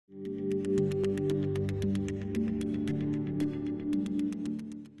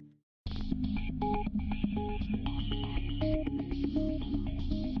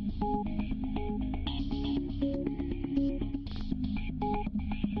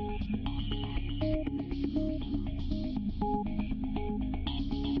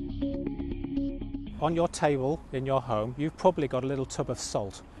On your table in your home, you've probably got a little tub of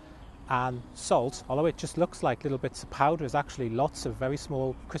salt. And salt, although it just looks like little bits of powder, is actually lots of very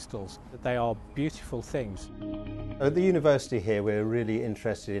small crystals. They are beautiful things. At the university here, we're really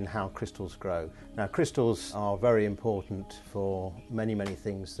interested in how crystals grow. Now, crystals are very important for many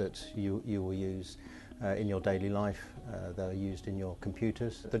things that you will use in your daily life. They're used in your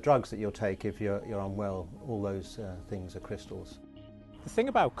computers. The drugs that you'll take if you're unwell, all those things are crystals. The thing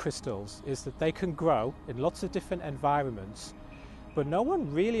about crystals is that they can grow in lots of different environments, but no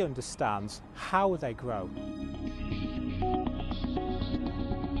one really understands how they grow.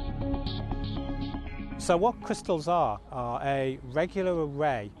 So what crystals are a regular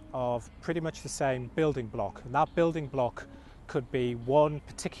array of pretty much the same building block, and that building block could be one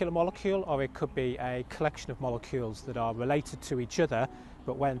particular molecule, or it could be a collection of molecules that are related to each other,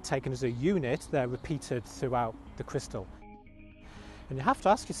 but when taken as a unit, they're repeated throughout the crystal. And you have to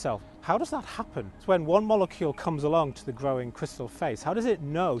ask yourself, how does that happen? So when one molecule comes along to the growing crystal face, how does it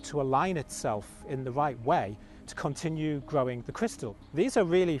know to align itself in the right way to continue growing the crystal? These are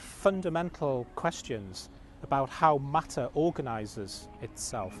really fundamental questions about how matter organises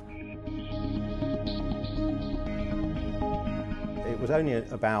itself. It was only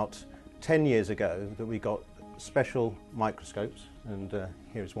about 10 years ago that we got special microscopes, and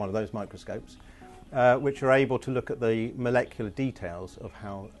here's one of those microscopes, which are able to look at the molecular details of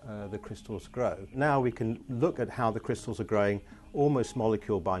how the crystals grow. Now we can look at how the crystals are growing almost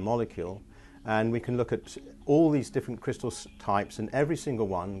molecule by molecule, and we can look at all these different crystal types, and every single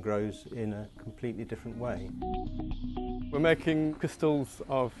one grows in a completely different way. We're making crystals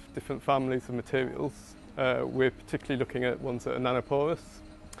of different families of materials. We're particularly looking at ones that are nanoporous,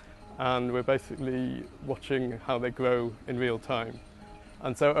 and we're basically watching how they grow in real time.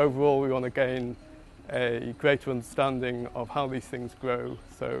 And so overall we want to gain a greater understanding of how these things grow,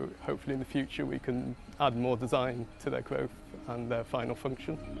 so hopefully in the future we can add more design to their growth and their final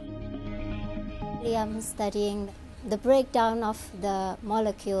function. I'm studying the breakdown of the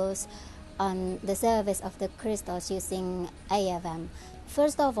molecules on the surface of the crystals using UoM.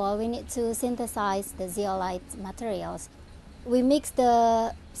 First of all, we need to synthesize the zeolite materials. We mix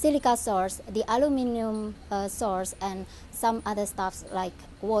the silica source, the aluminum source, and some other stuffs like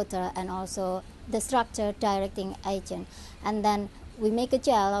water and also the structure directing agent. And then we make a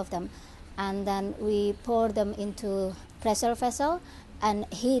gel of them, and then we pour them into pressure vessel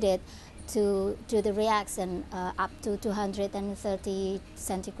and heat it to the reaction up to 230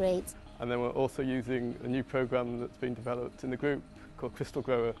 centigrade. And then we're also using a new program that's been developed in the group called Crystal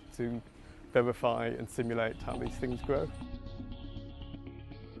Grower to verify and simulate how these things grow.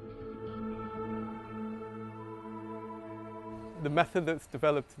 The method that's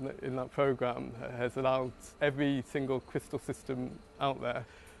developed in that program has allowed every single crystal system out there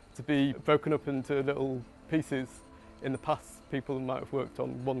to be broken up into little pieces. In the past, people might have worked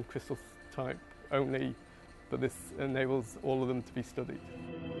on one crystal type only, but this enables all of them to be studied.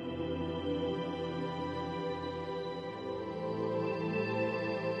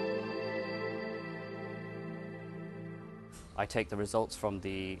 I take the results from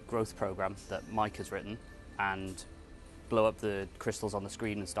the growth program that Mike has written and blow up the crystals on the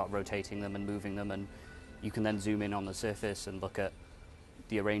screen and start rotating them and moving them, and you can then zoom in on the surface and look at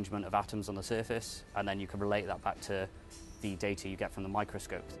the arrangement of atoms on the surface, and then you can relate that back to the data you get from the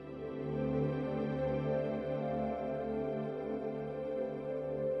microscope.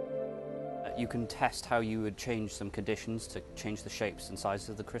 You can test how you would change some conditions to change the shapes and sizes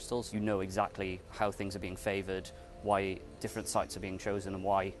of the crystals. You know exactly how things are being favoured, why different sites are being chosen, and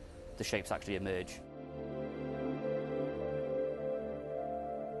why the shapes actually emerge.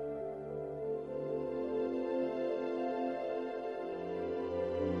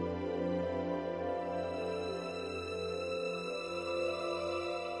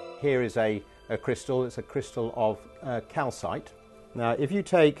 Here is a crystal. It's a crystal of calcite. Now, if you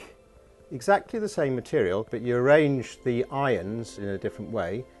take exactly the same material, but you arrange the ions in a different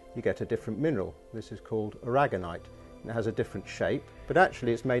way, you get a different mineral. This is called aragonite. It has a different shape, but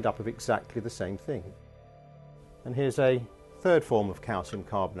actually it's made up of exactly the same thing. And here's a third form of calcium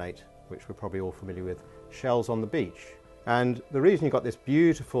carbonate, which we're probably all familiar with, shells on the beach. And the reason you've got this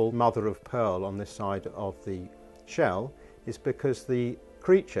beautiful mother of pearl on this side of the shell is because the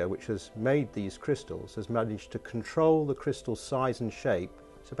creature which has made these crystals has managed to control the crystal size and shape.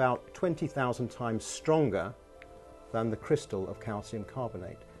 It's about 20,000 times stronger than the crystal of calcium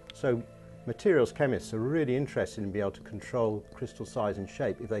carbonate. So materials chemists are really interested in being able to control crystal size and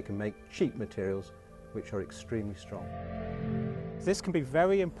shape if they can make cheap materials which are extremely strong. This can be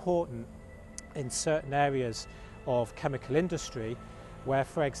very important in certain areas of chemical industry where,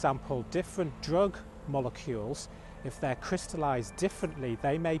 for example, different drug molecules, if they're crystallized differently,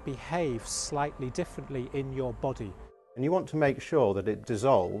 they may behave slightly differently in your body. And you want to make sure that it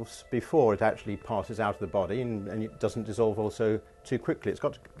dissolves before it actually passes out of the body, and it doesn't dissolve also too quickly. It's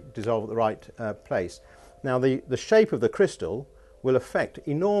got to dissolve at the right place. Now the shape of the crystal will affect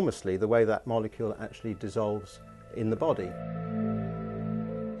enormously the way that molecule actually dissolves in the body.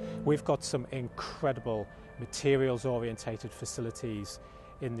 We've got some incredible materials-orientated facilities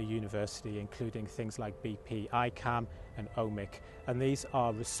in the university, including things like BP, ICAM and OMIC. And these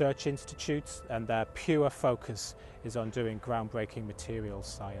are research institutes, and their pure focus is on doing groundbreaking materials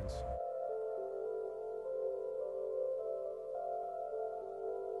science.